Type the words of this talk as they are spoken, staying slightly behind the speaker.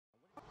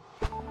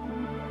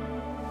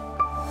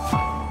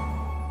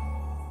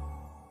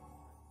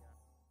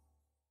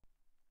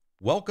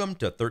Welcome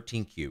to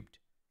 13 Cubed.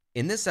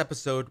 In this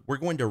episode, we're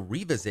going to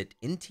revisit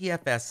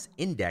NTFS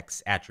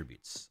Index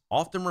Attributes,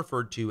 often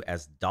referred to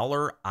as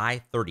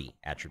 $I30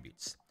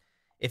 attributes.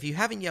 If you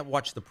haven't yet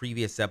watched the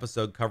previous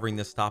episode covering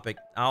this topic,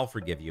 I'll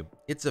forgive you.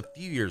 It's a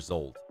few years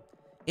old.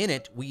 In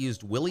it, we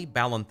used Willie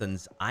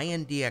Ballanthan's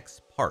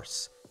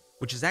INDXParse,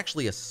 which is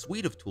actually a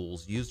suite of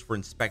tools used for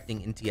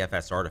inspecting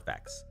NTFS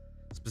artifacts.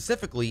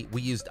 Specifically,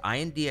 we used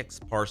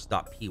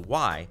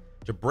INDXParse.py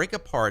to break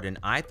apart an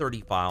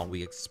I30 file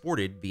we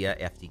exported via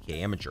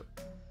MFTECmd.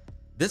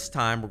 This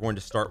time, we're going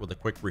to start with a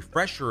quick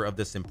refresher of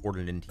this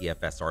important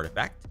NTFS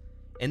artifact,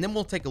 and then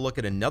we'll take a look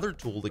at another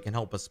tool that can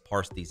help us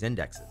parse these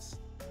indexes.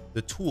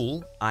 The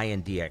tool,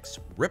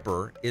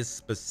 INDXRipper, is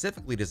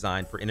specifically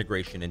designed for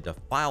integration into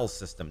file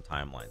system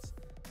timelines,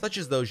 such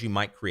as those you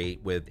might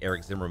create with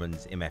Eric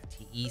Zimmerman's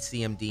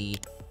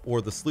MFTECmd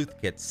or the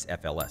SleuthKit's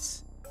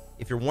FLS.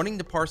 If you're wanting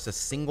to parse a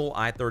single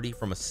I30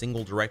 from a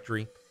single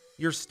directory,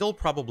 you're still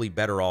probably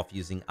better off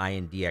using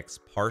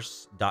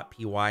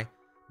INDXParse.py,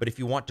 but if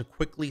you want to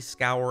quickly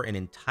scour an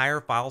entire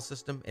file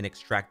system and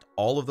extract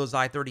all of those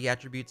I30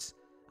 attributes,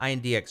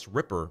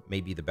 INDXRipper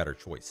may be the better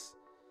choice.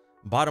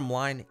 Bottom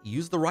line,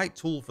 use the right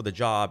tool for the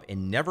job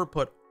and never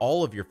put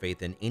all of your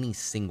faith in any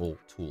single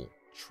tool.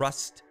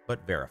 Trust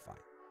but verify.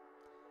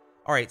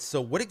 Alright, so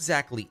what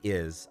exactly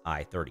is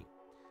I30?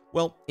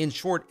 Well, in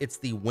short, it's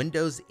the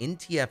Windows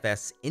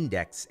NTFS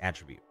Index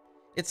attribute.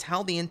 It's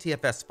how the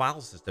NTFS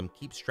file system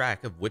keeps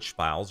track of which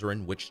files are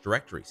in which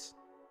directories.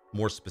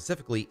 More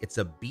specifically, it's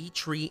a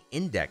B-tree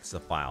index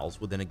of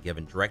files within a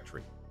given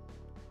directory.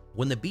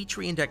 When the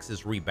B-tree index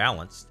is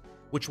rebalanced,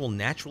 which will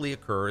naturally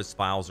occur as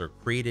files are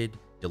created,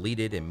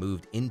 deleted, and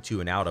moved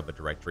into and out of a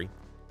directory,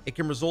 it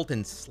can result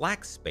in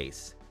slack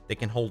space that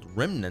can hold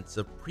remnants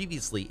of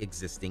previously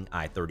existing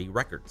I30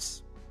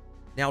 records.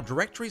 Now,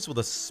 directories with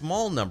a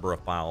small number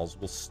of files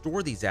will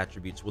store these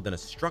attributes within a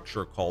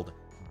structure called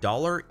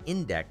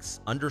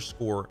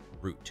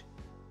 $index_root.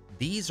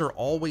 These are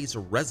always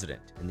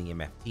resident in the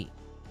MFT.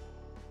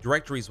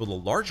 Directories with a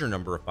larger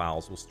number of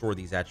files will store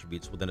these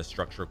attributes within a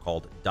structure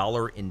called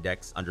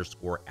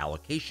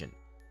 $index_allocation.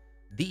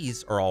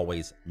 These are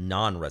always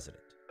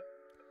non-resident.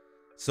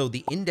 So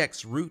the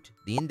index root,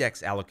 the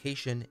index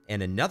allocation,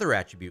 and another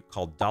attribute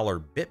called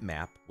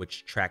 $bitmap,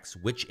 which tracks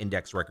which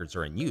index records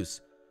are in use,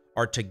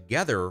 are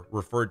together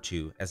referred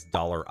to as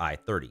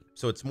 $I30.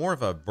 So it's more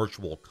of a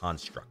virtual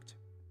construct.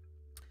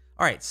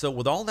 All right, so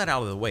with all that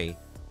out of the way,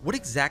 what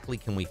exactly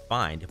can we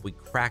find if we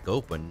crack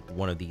open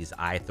one of these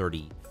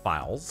I30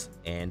 files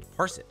and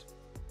parse it?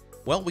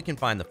 Well, we can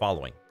find the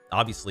following.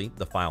 Obviously,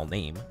 the file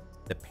name,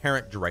 the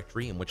parent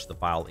directory in which the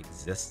file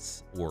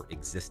exists or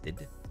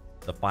existed,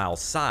 the file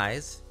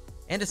size,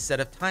 and a set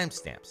of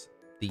timestamps,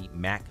 the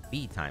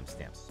MACB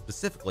timestamps,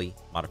 specifically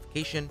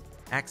modification,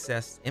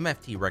 access,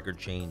 MFT record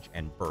change,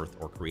 and birth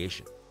or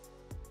creation.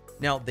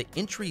 Now, the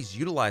entries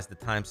utilize the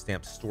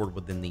timestamps stored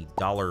within the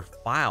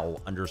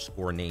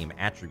 $file_name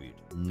attribute,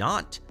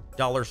 not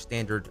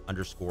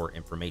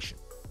 $standard_information.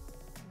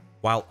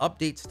 While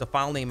updates to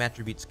file name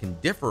attributes can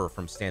differ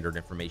from standard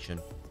information,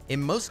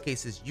 in most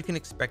cases you can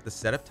expect the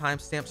set of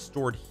timestamps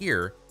stored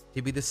here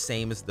to be the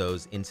same as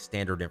those in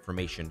standard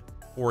information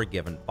for a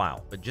given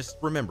file. But just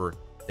remember,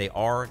 they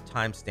are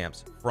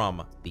timestamps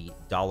from the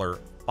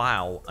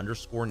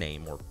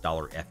 $file_name or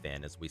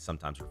 $FN as we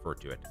sometimes refer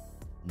to it,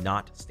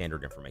 not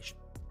standard information.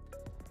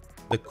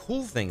 The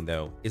cool thing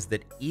though is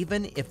that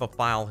even if a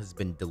file has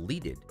been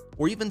deleted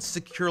or even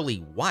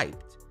securely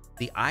wiped,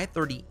 the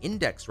I30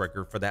 index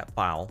record for that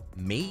file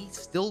may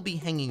still be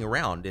hanging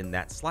around in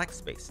that slack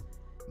space,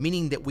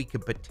 meaning that we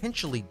could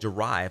potentially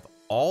derive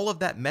all of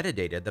that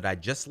metadata that I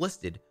just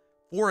listed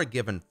for a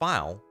given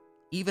file,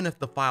 even if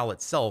the file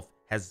itself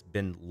has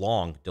been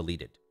long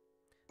deleted.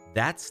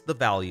 That's the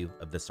value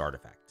of this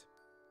artifact.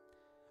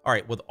 All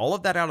right, with all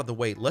of that out of the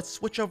way, let's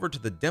switch over to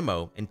the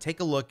demo and take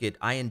a look at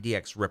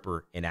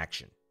INDXRipper in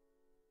action.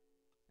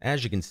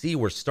 As you can see,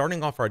 we're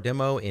starting off our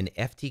demo in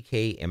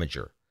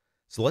MFTECmd.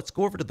 So let's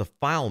go over to the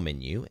File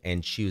menu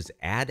and choose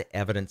Add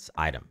Evidence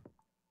Item.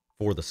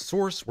 For the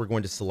source, we're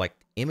going to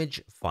select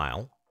Image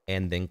File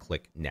and then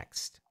click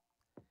Next.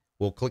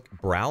 We'll click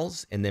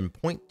Browse and then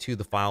point to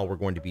the file we're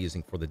going to be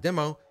using for the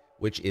demo,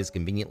 which is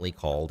conveniently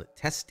called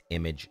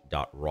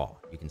testimage.raw.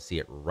 You can see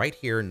it right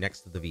here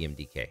next to the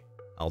VMDK.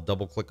 I'll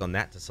double click on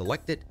that to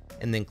select it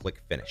and then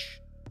click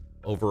Finish.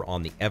 Over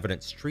on the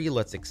evidence tree,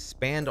 let's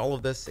expand all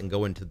of this and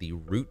go into the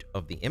root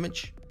of the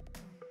image.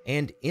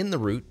 And in the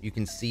root, you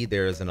can see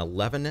there's an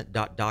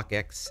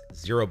 11.docx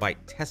 0-byte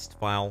test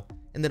file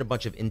and then a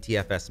bunch of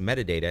NTFS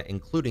metadata,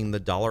 including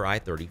the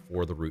 $I30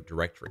 for the root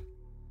directory.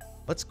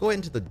 Let's go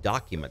into the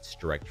Documents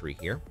directory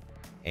here,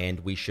 and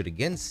we should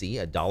again see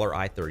a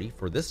 $I30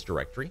 for this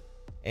directory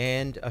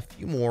and a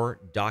few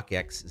more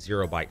docx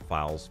 0-byte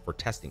files for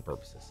testing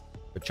purposes.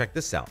 But check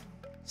this out,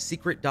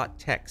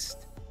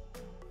 secret.txt.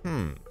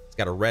 It's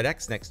got a red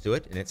X next to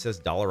it and it says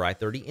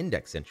 $I30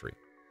 index entry.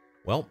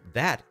 Well,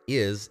 that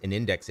is an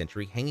index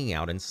entry hanging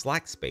out in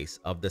slack space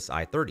of this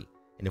I30.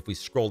 And if we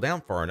scroll down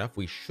far enough,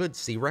 we should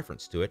see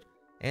reference to it.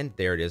 And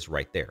there it is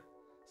right there.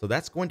 So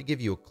that's going to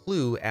give you a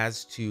clue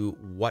as to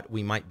what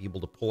we might be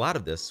able to pull out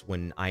of this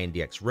when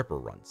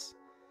INDXRipper runs.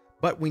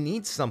 But we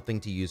need something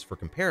to use for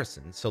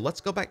comparison, so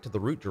let's go back to the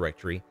root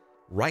directory,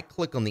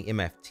 right-click on the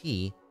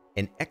MFT,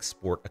 and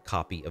export a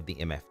copy of the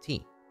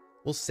MFT.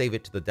 We'll save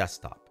it to the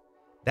desktop.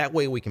 That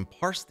way we can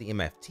parse the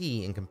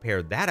MFT and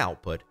compare that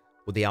output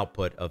with the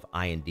output of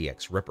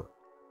INDXRipper.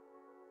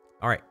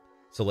 All right,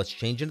 so let's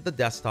change into the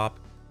desktop,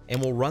 and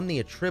we'll run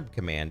the attrib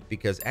command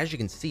because, as you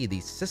can see, the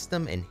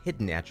system and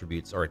hidden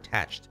attributes are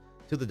attached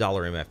to the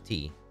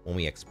 $MFT when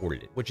we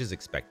exported it, which is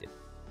expected.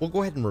 We'll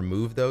go ahead and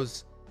remove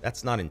those.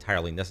 That's not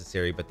entirely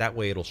necessary, but that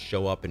way it'll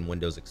show up in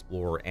Windows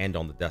Explorer and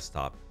on the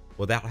desktop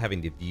without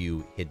having to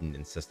view hidden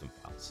and system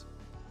files.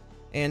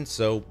 And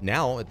so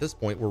now at this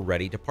point, we're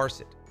ready to parse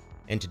it.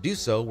 And to do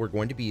so, we're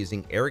going to be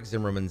using Eric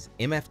Zimmerman's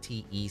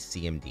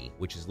MFTECmd,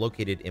 which is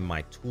located in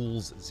my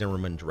Tools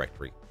Zimmerman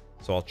directory.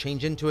 So I'll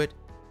change into it,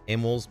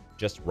 and we'll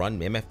just run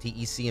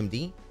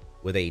MFTECmd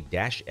with a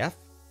 -f.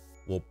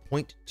 We'll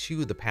point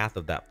to the path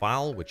of that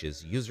file, which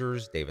is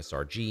users,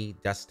 davisrg,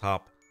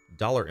 desktop,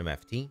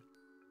 $MFT.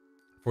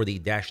 For the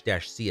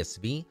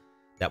 --csv,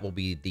 that will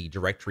be the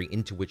directory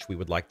into which we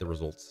would like the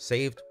results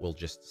saved. We'll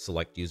just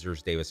select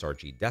users,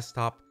 davisrg,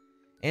 desktop.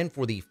 And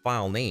for the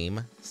file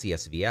name,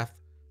 csvf,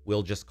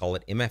 we'll just call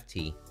it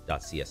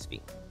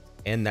mft.csv.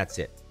 And that's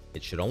it.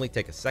 It should only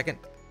take a second.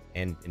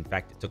 And in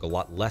fact, it took a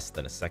lot less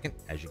than a second.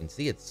 As you can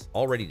see, it's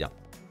already done.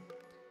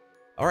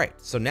 All right,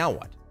 so now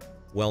what?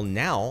 Well,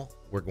 now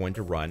we're going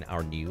to run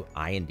our new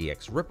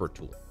INDXRipper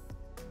tool.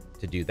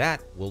 To do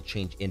that, we'll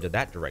change into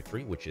that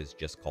directory, which is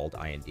just called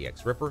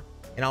INDXRipper,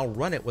 and I'll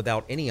run it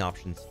without any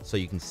options so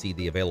you can see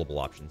the available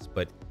options.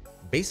 But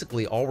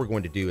basically, all we're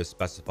going to do is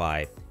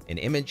specify an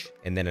image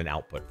and then an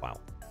output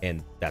file,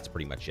 and that's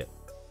pretty much it.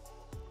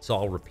 So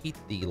I'll repeat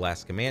the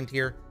last command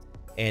here,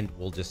 and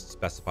we'll just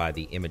specify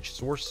the image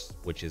source,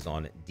 which is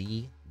on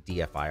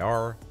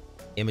DFIR,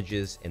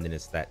 images, and then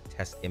it's that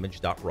test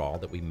image.raw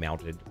that we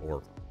mounted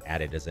or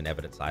added as an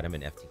evidence item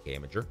in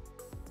FTKimager.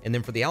 And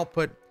then for the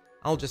output,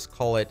 I'll just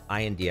call it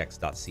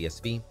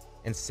indx.csv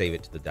and save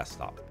it to the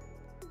desktop.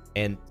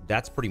 And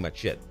that's pretty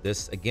much it.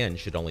 This, again,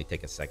 should only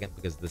take a second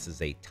because this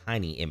is a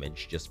tiny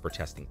image just for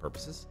testing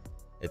purposes.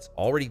 It's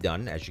already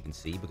done, as you can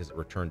see, because it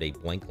returned a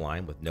blank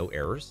line with no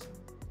errors.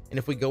 And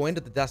if we go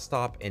into the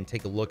desktop and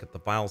take a look at the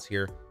files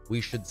here,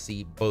 we should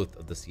see both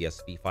of the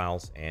CSV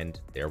files, and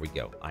there we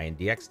go,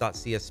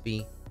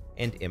 indx.csv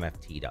and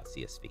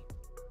mft.csv.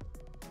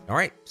 All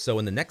right, so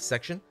in the next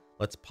section,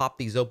 let's pop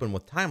these open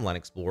with Timeline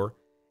Explorer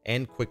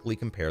and quickly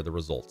compare the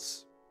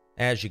results.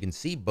 As you can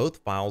see,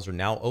 both files are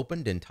now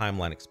opened in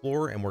Timeline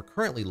Explorer, and we're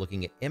currently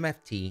looking at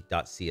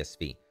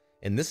mft.csv.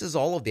 And this is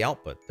all of the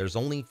output. There's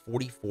only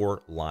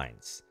 44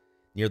 lines.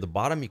 Near the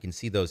bottom, you can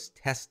see those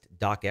test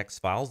docx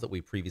files that we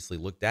previously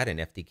looked at in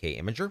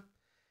FTKimager.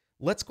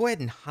 Let's go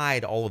ahead and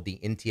hide all of the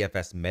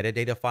NTFS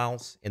metadata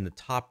files. In the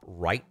top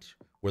right,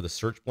 where the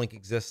search blink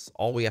exists,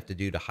 all we have to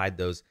do to hide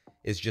those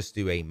is just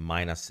do a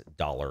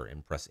 $-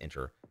 and press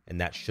enter,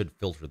 and that should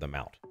filter them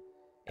out.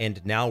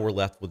 And now we're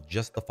left with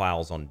just the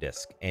files on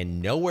disk,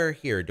 and nowhere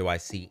here do I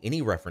see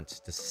any reference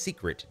to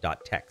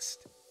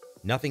secret.txt.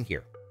 Nothing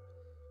here.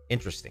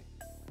 Interesting.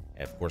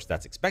 And of course,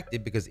 that's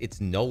expected because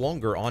it's no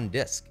longer on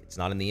disk. It's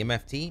not in the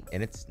MFT,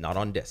 and it's not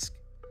on disk.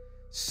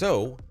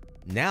 So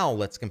now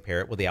let's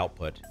compare it with the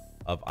output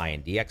of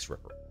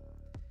INDXRipper.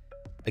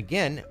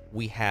 Again,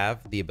 we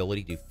have the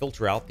ability to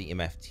filter out the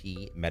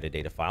MFT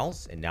metadata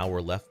files, and now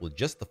we're left with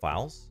just the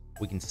files.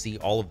 We can see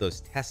all of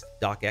those test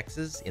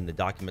docx's in the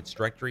documents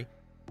directory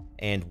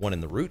and one in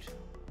the root.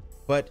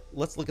 But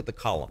let's look at the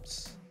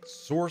columns.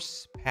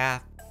 Source,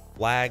 path,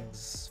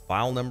 flags,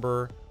 file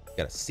number, we've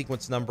got a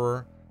sequence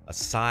number, a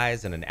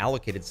size and an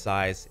allocated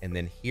size, and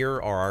then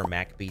here are our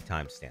MACB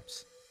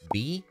timestamps.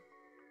 B,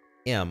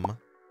 M,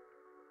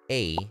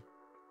 A,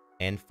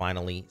 and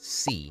finally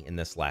C in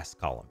this last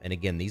column. And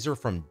again, these are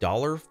from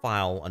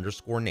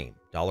 $file_name,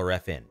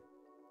 $FN.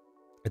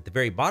 At the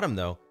very bottom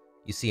though,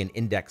 you see an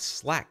index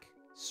slack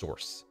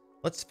source.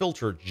 Let's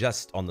filter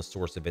just on the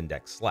source of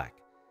index slack.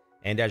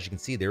 And as you can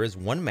see, there is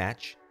one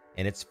match,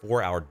 and it's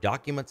for our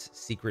documents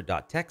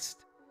secret.txt.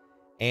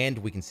 And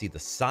we can see the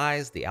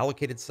size, the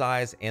allocated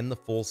size, and the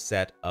full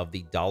set of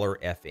the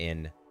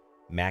 $FN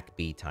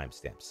MACB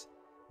timestamps.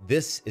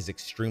 This is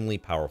extremely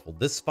powerful.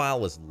 This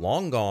file is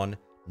long gone,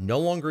 no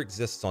longer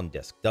exists on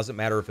disk. Doesn't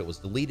matter if it was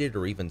deleted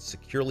or even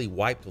securely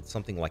wiped with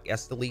something like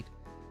sdelete.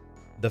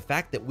 The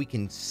fact that we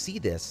can see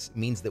this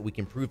means that we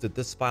can prove that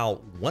this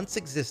file once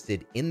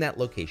existed in that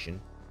location.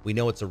 We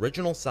know its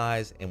original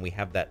size, and we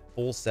have that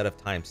full set of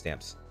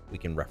timestamps we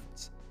can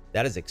reference.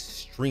 That is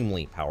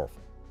extremely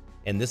powerful.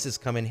 And this has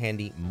come in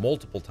handy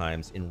multiple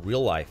times in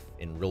real life,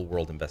 in real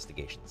world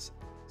investigations.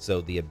 So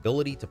the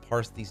ability to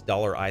parse these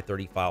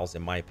 $I30 files,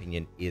 in my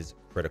opinion, is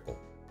critical.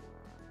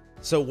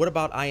 So what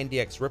about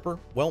INDXRipper?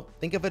 Well,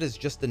 think of it as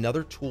just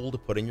another tool to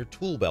put in your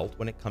tool belt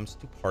when it comes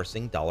to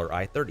parsing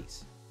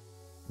 $I30s.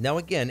 Now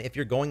again, if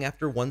you're going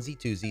after onesie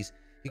twosies,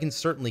 you can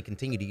certainly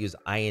continue to use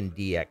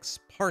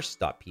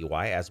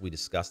INDXParse.py as we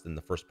discussed in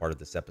the first part of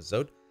this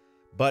episode.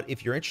 But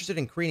if you're interested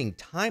in creating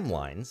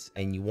timelines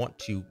and you want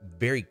to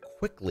very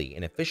quickly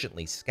and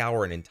efficiently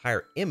scour an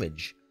entire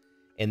image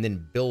and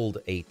then build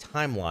a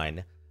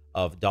timeline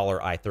of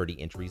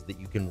 $I30 entries that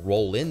you can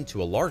roll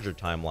into a larger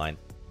timeline,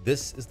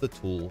 this is the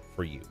tool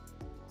for you.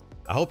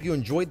 I hope you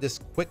enjoyed this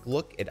quick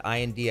look at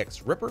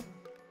INDXRipper.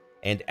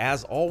 And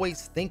as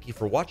always, thank you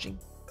for watching.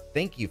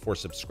 Thank you for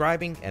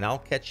subscribing, and I'll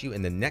catch you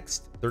in the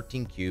next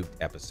 13 Cubed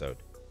episode.